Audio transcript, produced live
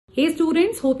Hey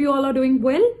students, hope you all are doing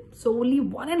well. So only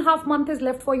 1.5 months is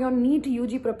left for your NEET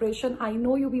UG preparation. I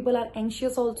know you people are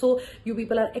anxious also. You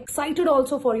people are excited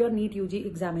also for your NEET UG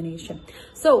examination.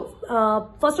 So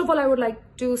first of all, I would like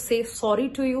to say sorry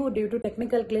to you due to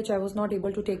technical glitch. I was not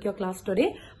able to take your class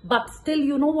today, but still,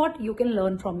 you know what? You can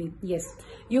learn from me. Yes,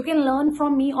 you can learn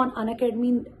from me on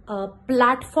Unacademy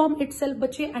platform itself,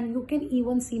 bache, and you can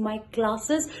even see my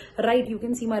classes, right? You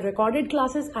can see my recorded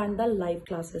classes and the live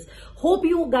classes. Hope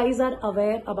you guys are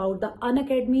aware about the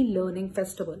Unacademy Learning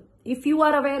Festival. If you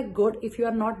are aware, good. If you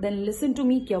are not, then listen to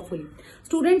me carefully.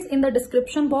 Students, in the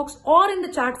description box or in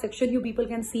the chat section, you people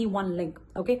can see one link.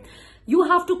 Okay, you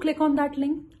have to click on that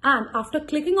link, and after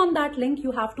clicking on that link,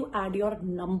 you have to add your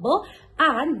number,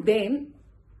 and then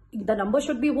the number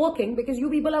should be working because you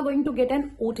people are going to get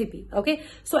an OTP. Okay,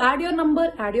 so add your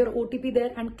number, add your OTP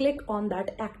there, and click on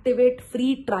that activate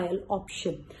free trial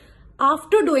option.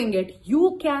 After doing it,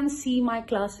 you can see my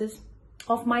classes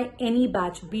of my any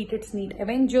batch, be it NEET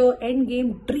Avenger,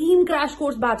 Endgame, Dream Crash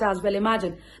Course batch as well.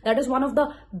 Imagine that is one of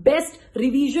the best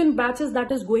revision batches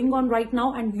that is going on right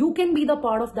now, and you can be the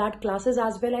part of that classes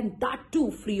as well, and that too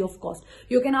free of cost.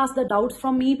 You can ask the doubts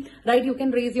from me, right? You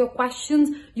can raise your questions.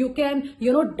 You can,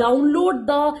 download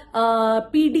the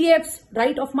PDFs,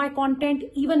 right, of my content,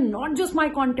 even not just my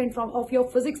content, of your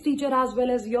physics teacher as well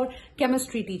as your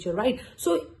chemistry teacher, right?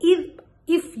 So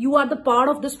if you are the part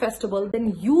of this festival,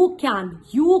 then you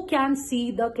can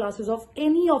see the classes of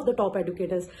any of the top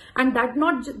educators, and that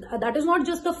is not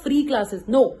just the free classes.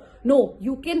 No,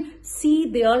 you can see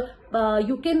their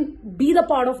you can be the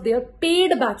part of their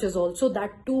paid batches also,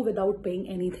 that too without paying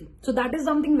anything. So that is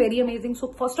something very amazing.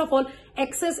 So first of all,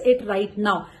 access it right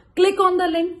now. Click on the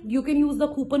link. You can use the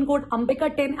coupon code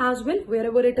Ambika10 as well,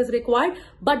 wherever it is required,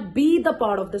 but be the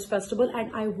part of this festival. And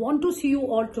I want to see you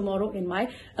all tomorrow in my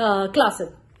classes.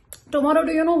 Tomorrow,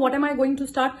 do you know what am I going to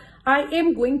start? I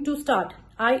am going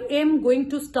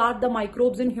to start the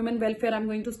microbes in human welfare. I'm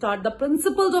going to start the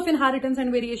principles of inheritance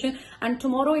and variation. And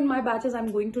tomorrow in my batches,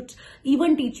 I'm going to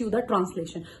even teach you the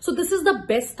translation. So this is the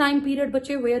best time period,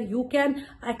 bache, where you can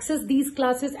access these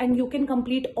classes and you can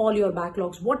complete all your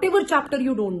backlogs, whatever chapter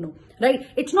you don't know, right?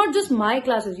 It's not just my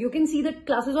classes. You can see the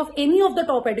classes of any of the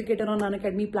top educator on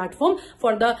Unacademy platform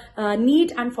for the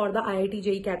NEET and for the IIT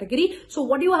JEE category. So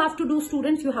what you have to do,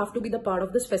 students, you have to be the part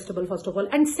of this festival, first of all.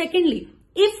 And secondly,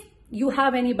 if you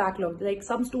have any backlog, like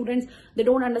some students, they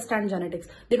don't understand genetics,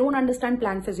 they don't understand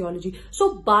plant physiology.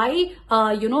 So by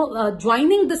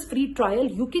joining this free trial,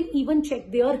 you can even check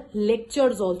their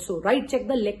lectures also, right? Check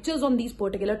the lectures on these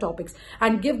particular topics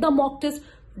and give the mock test,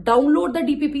 download the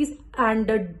DPPs,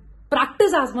 and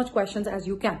practice as much questions as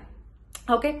you can.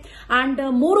 Okay, and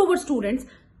moreover, students,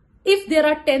 if there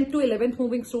are 10th to 11th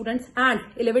moving students and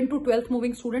 11th to 12th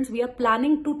moving students, we are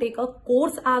planning to take a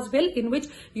course as well, in which,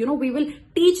 we will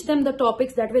teach them the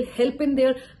topics that will help in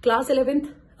their class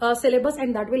 11th syllabus,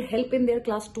 and that will help in their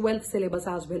class 12th syllabus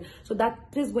as well. So that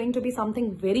is going to be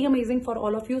something very amazing for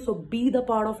all of you. So be the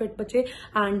part of it, bache,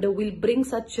 and we'll bring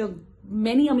such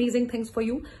many amazing things for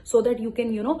you so that you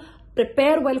can,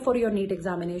 prepare well for your NEET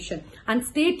examination. And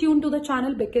stay tuned to the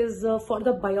channel, because for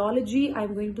the biology,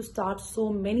 I'm going to start so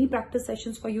many practice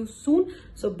sessions for you soon.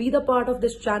 So be the part of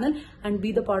this channel and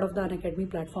be the part of the Unacademy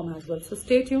platform as well. So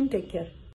stay tuned. Take care.